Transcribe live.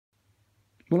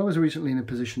Well, I was recently in a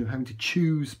position of having to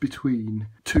choose between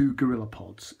two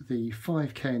Gorillapods, the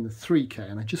 5K and the 3K,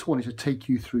 and I just wanted to take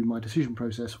you through my decision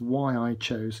process, why I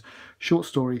chose, short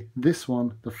story, this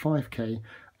one, the 5K,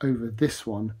 over this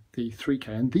one, the 3K,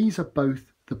 and these are both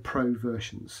the Pro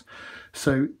versions.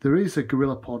 So there is a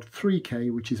Gorillapod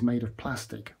 3K which is made of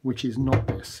plastic, which is not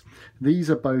this. These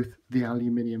are both the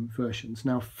aluminium versions.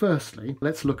 Now firstly,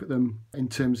 let's look at them in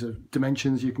terms of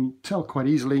dimensions. You can tell quite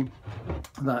easily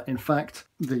that in fact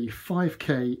the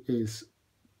 5K is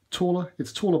taller.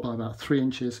 It's taller by about 3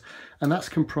 inches, and that's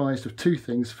comprised of two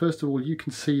things. First of all, you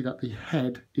can see that the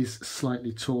head is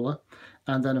slightly taller,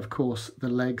 and then of course the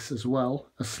legs as well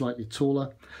are slightly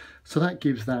taller. So that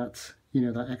gives that,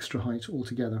 that extra height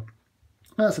altogether.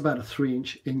 That's about a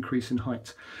 3-inch increase in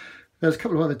height. There's a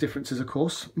couple of other differences, of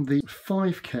course. The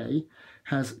 5K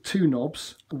has two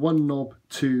knobs, one knob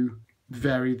to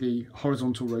vary the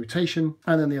horizontal rotation,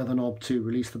 and then the other knob to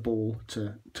release the ball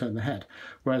to turn the head.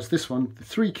 Whereas this one, the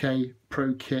 3K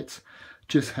Pro kit,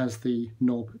 just has the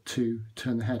knob to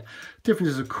turn the head.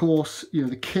 Differences, of course,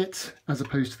 the kit as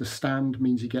opposed to the stand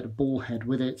means you get a ball head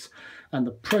with it, and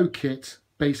the Pro kit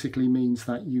basically means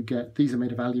that you get, these are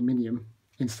made of aluminium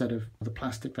instead of the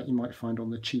plastic that you might find on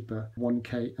the cheaper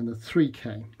 1K and the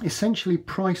 3K. Essentially,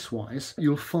 price-wise,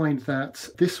 you'll find that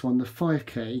this one, the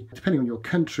 5K, depending on your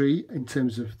country in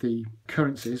terms of the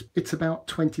currencies, it's about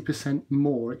 20%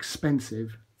 more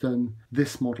expensive than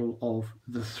this model of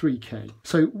the 3K.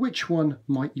 So which one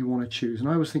might you want to choose? And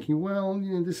I was thinking, well,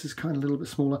 this is kind of a little bit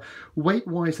smaller.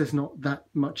 Weight-wise, there's not that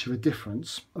much of a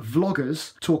difference.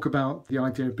 Vloggers talk about the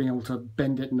idea of being able to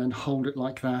bend it and then hold it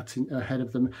like that ahead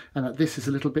of them, and that this is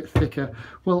a little bit thicker.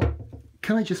 Well,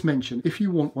 can I just mention, if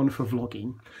you want one for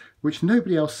vlogging, which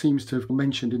nobody else seems to have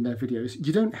mentioned in their videos,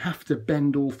 you don't have to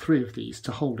bend all three of these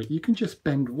to hold it. You can just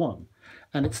bend one,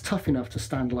 and it's tough enough to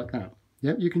stand like that.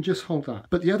 Yep, you can just hold that.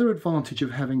 But the other advantage of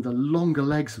having the longer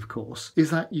legs, of course, is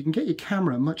that you can get your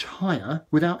camera much higher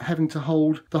without having to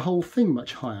hold the whole thing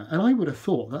much higher. And I would have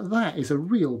thought that that is a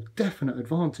real definite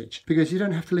advantage, because you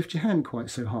don't have to lift your hand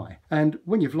quite so high. And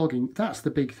when you're vlogging, that's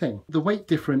the big thing. The weight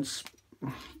difference,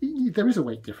 there is a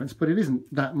weight difference, but it isn't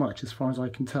that much as far as I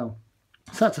can tell.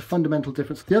 So that's a fundamental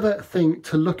difference. The other thing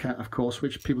to look at, of course,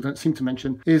 which people don't seem to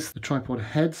mention, is the tripod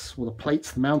heads, or the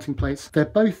plates, the mounting plates. They're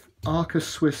both Arca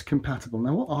Swiss compatible.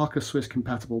 Now what Arca Swiss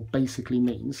compatible basically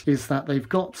means is that they've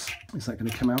got, is that going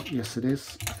to come out? Yes it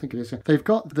is, I think it is. Yeah. They've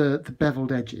got the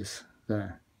beveled edges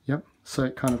there, yep. So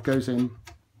it kind of goes in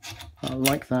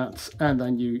like that, and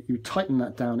then you tighten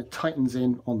that down, it tightens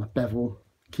in on the bevel,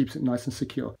 keeps it nice and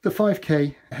secure. The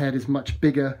 5K head is much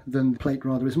bigger than the plate,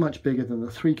 rather is much bigger than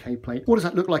the 3K plate. What does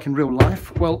that look like in real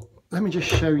life? Well, let me just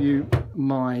show you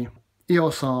my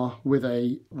EOS R with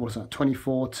a, what is that,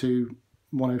 24 to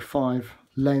 105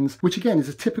 lens, which again is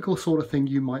a typical sort of thing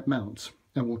you might mount,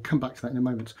 and we'll come back to that in a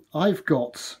moment. I've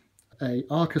got a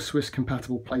Arca Swiss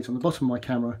compatible plate on the bottom of my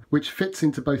camera which fits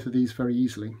into both of these very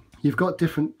easily. You've got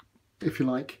different, if you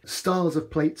like, styles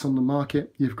of plates on the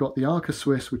market. You've got the Arca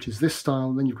Swiss, which is this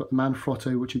style, and then you've got the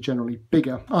Manfrotto, which are generally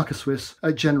bigger. Arca Swiss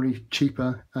are generally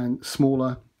cheaper and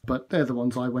smaller, but they're the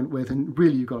ones I went with, and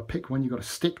really you've got to pick one, you've got to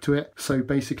stick to it. So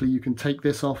basically you can take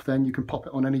this off, then you can pop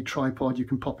it on any tripod, you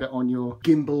can pop it on your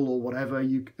gimbal or whatever,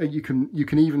 you can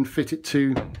even fit it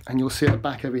to, and you'll see at the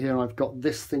back over here I've got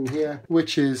this thing here,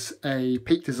 which is a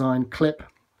Peak Design clip.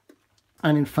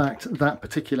 And in fact, that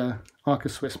particular Arca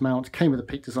Swiss mount came with a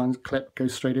Peak Design clip,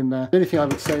 goes straight in there. The only thing I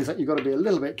would say is that you've got to be a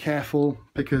little bit careful,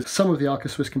 because some of the Arca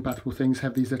Swiss compatible things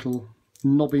have these little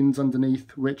knobbins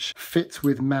underneath which fit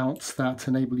with mounts that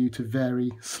enable you to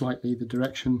vary slightly the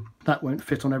direction. That won't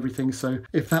fit on everything, so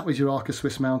if that was your Arca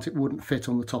Swiss mount, it wouldn't fit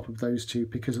on the top of those two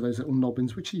because of those little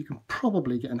knobbins, which you can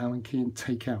probably get an Allen key and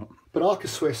take out. But Arca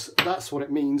Swiss, that's what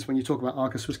it means when you talk about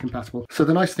Arca Swiss compatible. So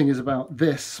the nice thing is about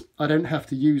this, I don't have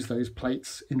to use those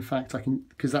plates. In fact, I can,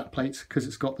 because that plate, because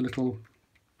it's got the little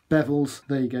bevels,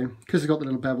 there you go, because it's got the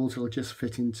little bevels, it'll just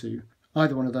fit into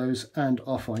either one of those, and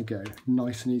off I go,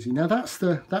 nice and easy. Now that's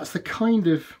the kind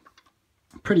of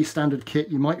pretty standard kit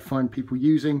you might find people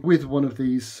using with one of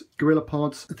these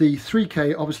Gorillapods. The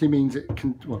 3K obviously means it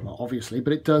can, well not obviously,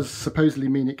 but it does supposedly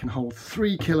mean it can hold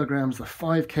 3 kilograms. The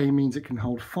 5K means it can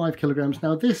hold 5 kilograms.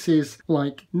 Now this is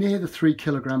like near the 3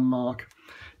 kilogram mark.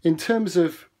 In terms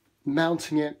of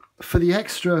mounting it, for the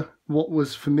extra, what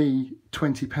was for me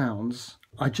 £20,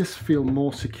 I just feel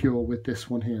more secure with this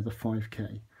one here, the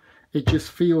 5K. It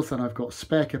just feels that I've got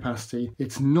spare capacity.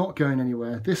 It's not going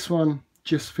anywhere. This one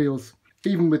just feels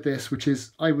even with this, which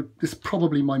is, this is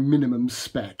probably my minimum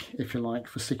spec, if you like,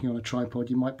 for sticking on a tripod.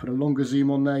 You might put a longer zoom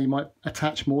on there, you might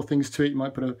attach more things to it, you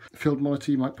might put a field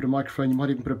monitor, you might put a microphone, you might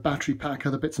even put a battery pack,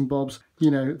 other bits and bobs,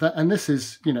 that, and this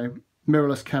is,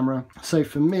 mirrorless camera. So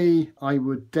for me, I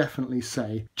would definitely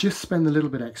say just spend a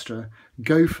little bit extra,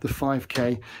 go for the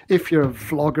 5K. If you're a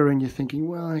vlogger and you're thinking,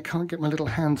 well, I can't get my little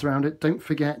hands around it, don't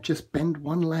forget, just bend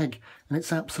one leg and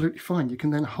it's absolutely fine. You can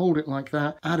then hold it like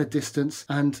that at a distance,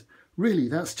 and really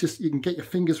that's just, you can get your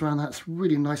fingers around that. It's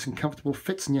really nice and comfortable,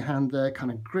 fits in your hand there,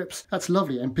 kind of grips. That's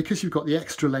lovely. And because you've got the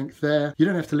extra length there, you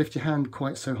don't have to lift your hand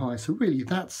quite so high. So really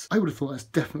I would have thought that's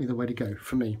definitely the way to go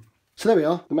for me. So there we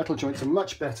are. The metal joints are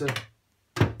much better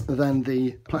than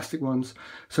the plastic ones,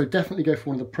 so definitely go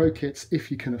for one of the Pro kits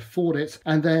if you can afford it.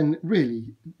 And then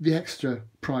really the extra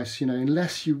price,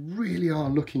 unless you really are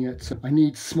looking at, I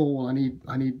need small, I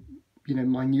need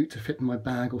minute to fit in my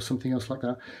bag or something else like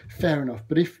that, fair enough.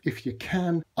 But if you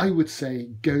can, I would say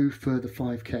go for the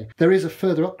 5K. There is a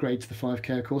further upgrade to the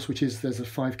 5K, of course, which is there's a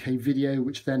 5K video,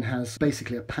 which then has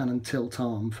basically a pan and tilt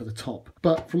arm for the top.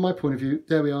 But from my point of view,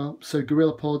 there we are. So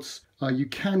Gorillapods. You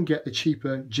can get the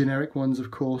cheaper generic ones,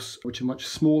 of course, which are much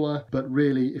smaller, but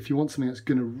really, if you want something that's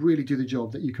going to really do the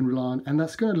job that you can rely on and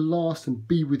that's going to last and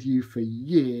be with you for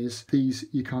years, these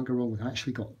you can't go wrong with. I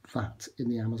actually got that in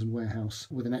the Amazon warehouse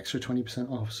with an extra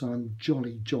 20% off, so I'm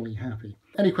jolly, jolly happy.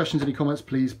 Any questions, any comments,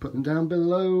 please put them down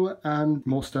below, and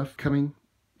more stuff coming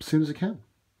as soon as I can.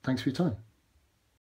 Thanks for your time.